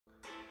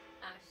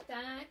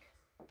Hashtag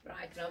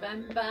Bright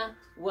November,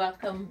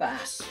 welcome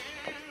back.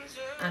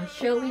 I'm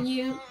showing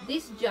you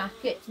this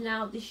jacket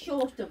now, the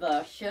shorter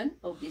version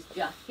of this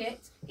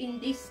jacket in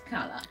this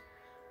colour.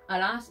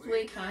 Last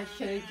week I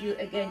showed you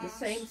again the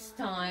same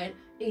style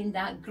in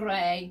that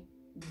grey,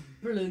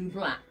 blue,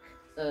 black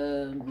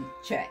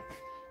check.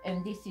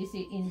 And this is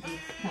it in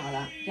this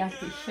colour, just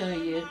to show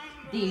you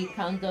the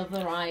kind of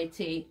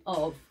variety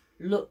of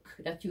look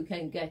that you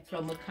can get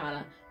from a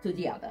colour to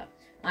the other.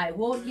 I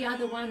wore the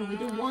other one with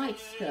a white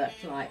skirt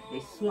like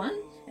this one,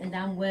 and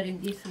I'm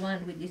wearing this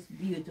one with this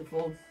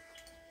beautiful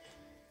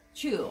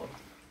tulle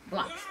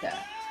black skirt,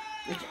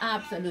 which I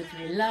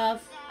absolutely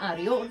love. I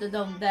reordered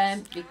on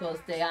them because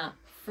they are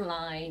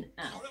flying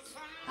out.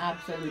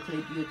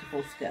 Absolutely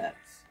beautiful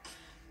skirts.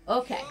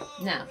 Okay,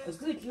 now a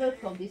good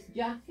look of this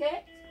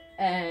jacket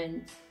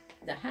and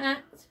the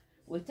hat.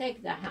 We'll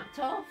take the hat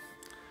off,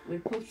 we'll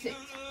put it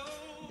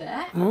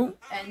there,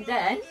 and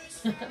then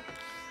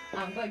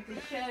I'm going to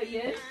show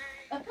you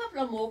a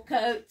couple of more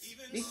coats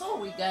before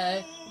we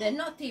go. They're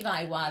not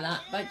by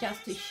Walla, but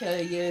just to show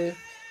you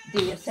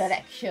the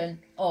selection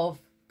of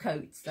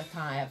coats that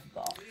I have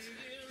got.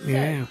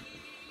 Yeah. So,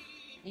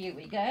 here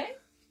we go.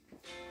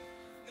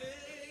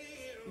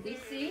 This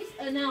is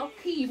an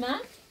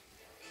Alquema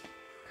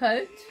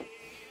coat,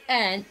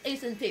 and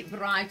isn't it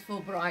bright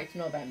for Bright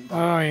November?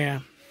 Oh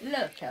yeah.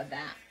 Look at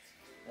that.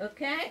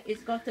 Okay,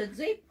 it's got a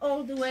zip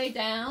all the way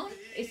down.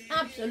 It's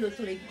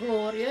absolutely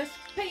glorious,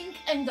 pink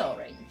and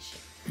orange.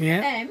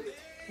 Yeah. And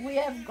we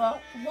have got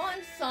one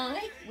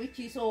side which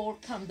is all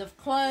kind of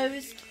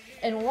closed,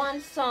 and one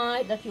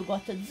side that you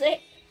got a zip,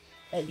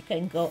 and you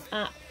can go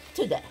up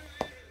to there.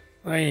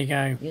 There you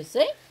go. You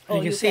see?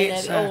 Or you can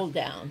have it all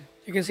down.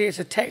 You can see it's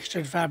a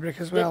textured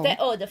fabric as well.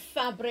 The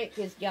fabric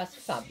is just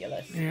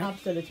fabulous. Yeah.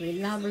 Absolutely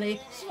lovely.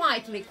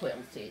 Slightly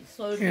quilted,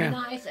 so it'll be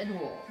nice and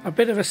warm. A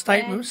bit of a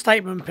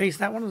statement piece,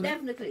 that one, isn't it?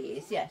 Definitely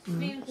is, yes.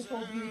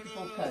 Beautiful,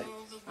 beautiful coat.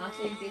 I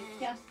think it's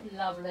just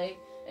lovely.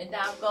 And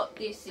I've got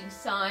this in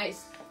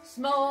size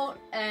small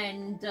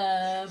and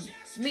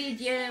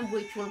medium,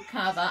 which will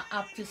cover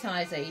up to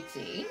size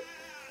 18.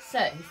 So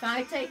if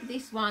I take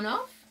this one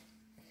off,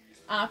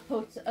 I'll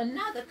put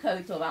another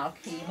coat of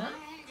Alquema,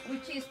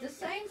 which is the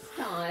same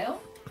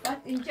style, but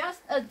in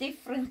just a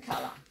different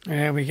colour.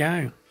 There we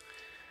go.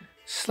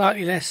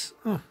 Slightly less.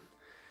 Oh,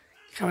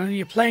 come on,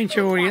 you're playing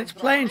to your audience.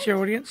 Playing to your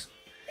audience.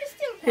 It's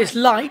still quite it's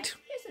light,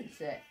 bright,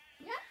 isn't it?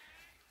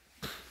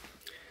 Yeah.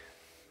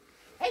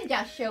 And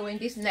just showing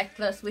this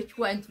necklace, which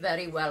went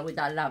very well with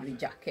our lovely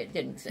jacket,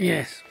 didn't it?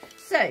 Yes.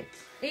 So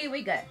here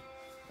we go.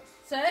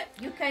 So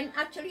you can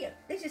actually.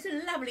 This is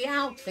a lovely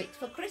outfit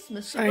for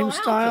Christmas. Same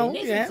style,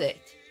 isn't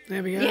it?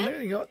 There we go. Yeah.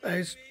 You got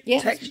those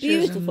yes, textures.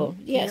 Beautiful.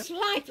 And, yes,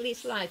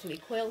 slightly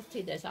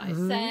quilted, as I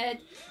said.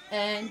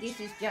 And this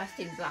is just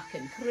in black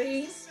and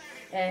cream,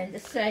 and the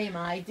same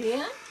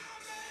idea.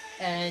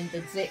 And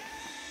the zip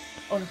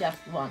on just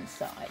one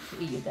side.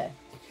 Here you go.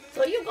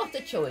 So you got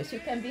the choice. You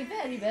can be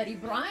very, very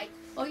bright,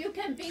 or you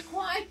can be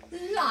quite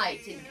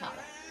light in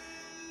colour.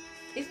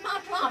 Is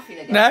Mark laughing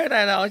again?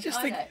 No. I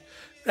just think.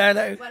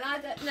 No. Well, I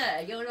don't know.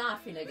 You're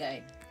laughing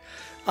again.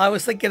 I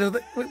was thinking of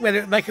whether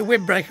it would make a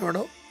windbreaker or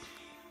not.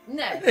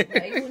 No,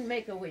 it wouldn't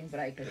make a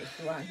windbreaker,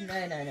 this one.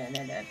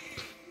 No.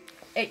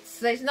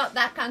 There's not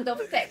that kind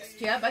of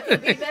texture, but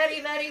it'll be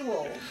very, very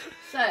warm.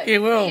 So,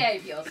 you will.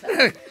 Behave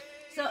yourself.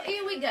 So,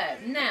 here we go.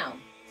 Now,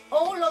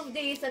 all of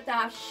these that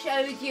I've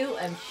showed you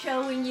and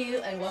showing you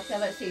and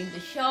whatever's in the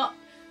shop,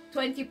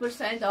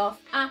 20% off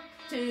up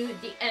to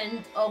the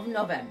end of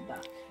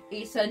November.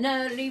 It's an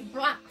early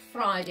Black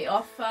Friday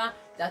offer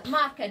that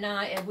Mark and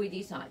I we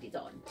decided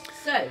on.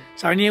 So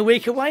it's only a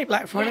week away,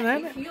 Black Friday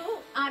now. If you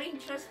are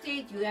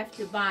interested, you have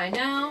to buy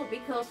now,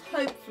 because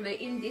hopefully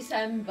in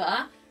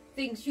December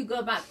things should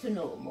go back to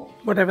normal.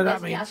 Whatever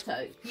that means.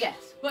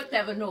 Yes,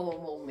 whatever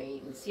normal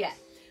means. Yeah.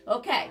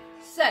 Okay.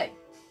 So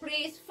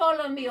please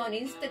follow me on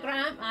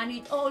Instagram. I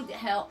need all the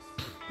help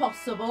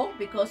possible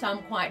because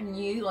I'm quite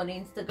new on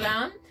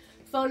Instagram.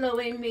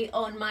 Following me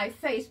on my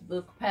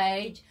Facebook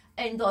page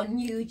and on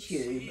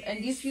YouTube,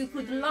 and if you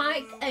could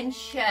like and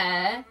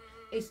share,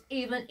 it's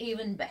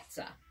even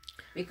better,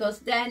 because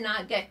then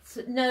I get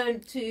known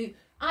to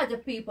other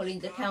people in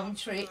the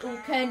country who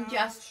can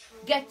just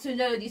get to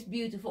know these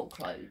beautiful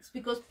clothes,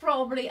 because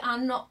probably are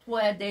not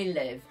where they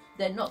live.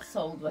 They're not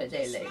sold where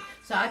they live.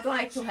 So I'd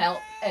like to help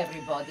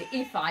everybody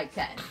if I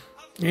can.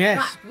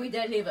 Yes. But we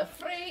deliver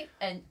free,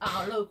 and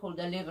our local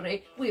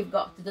delivery, we've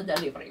got the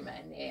delivery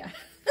man here.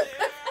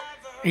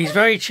 He's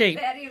very cheap.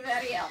 Very,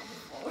 very helpful.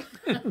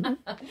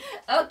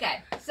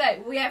 Okay,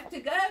 so we have to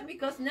go,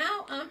 because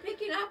now I'm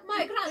picking up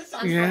my grandson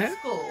from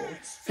school.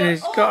 So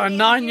he's got a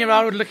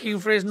 9-year-old looking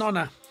for his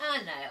nonna. I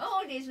know,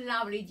 all these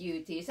lovely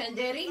duties, and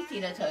they're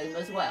eating at home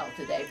as well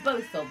today,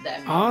 both of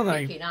them. Are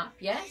they? Picking up,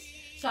 yes.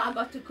 So I've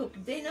got to cook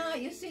dinner.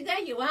 You see, there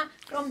you are.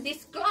 From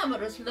this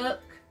glamorous look,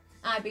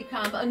 I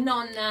become a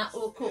nonna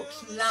who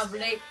cooks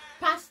lovely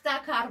pasta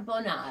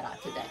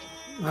carbonara today.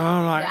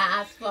 All right.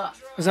 That's what.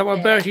 Is that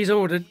what Bertie's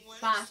ordered?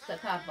 Pasta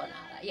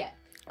carbonara, yeah.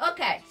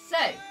 Okay, so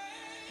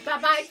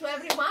bye-bye to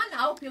everyone. I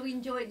hope hope you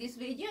enjoyed this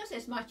videos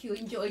as much you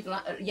enjoyed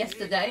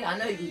yesterday. I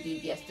know you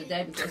did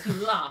yesterday because you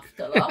laughed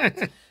a lot.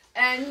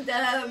 And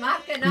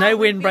Mark and I no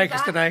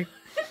windbreakers today.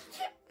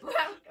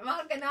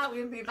 Mark and I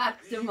will be back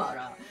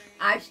tomorrow.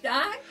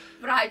 Hashtag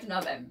Pride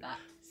November.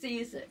 See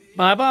you soon.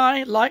 Bye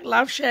bye. Like,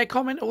 love, share,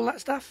 comment, all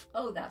that stuff.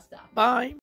 All that stuff. Bye.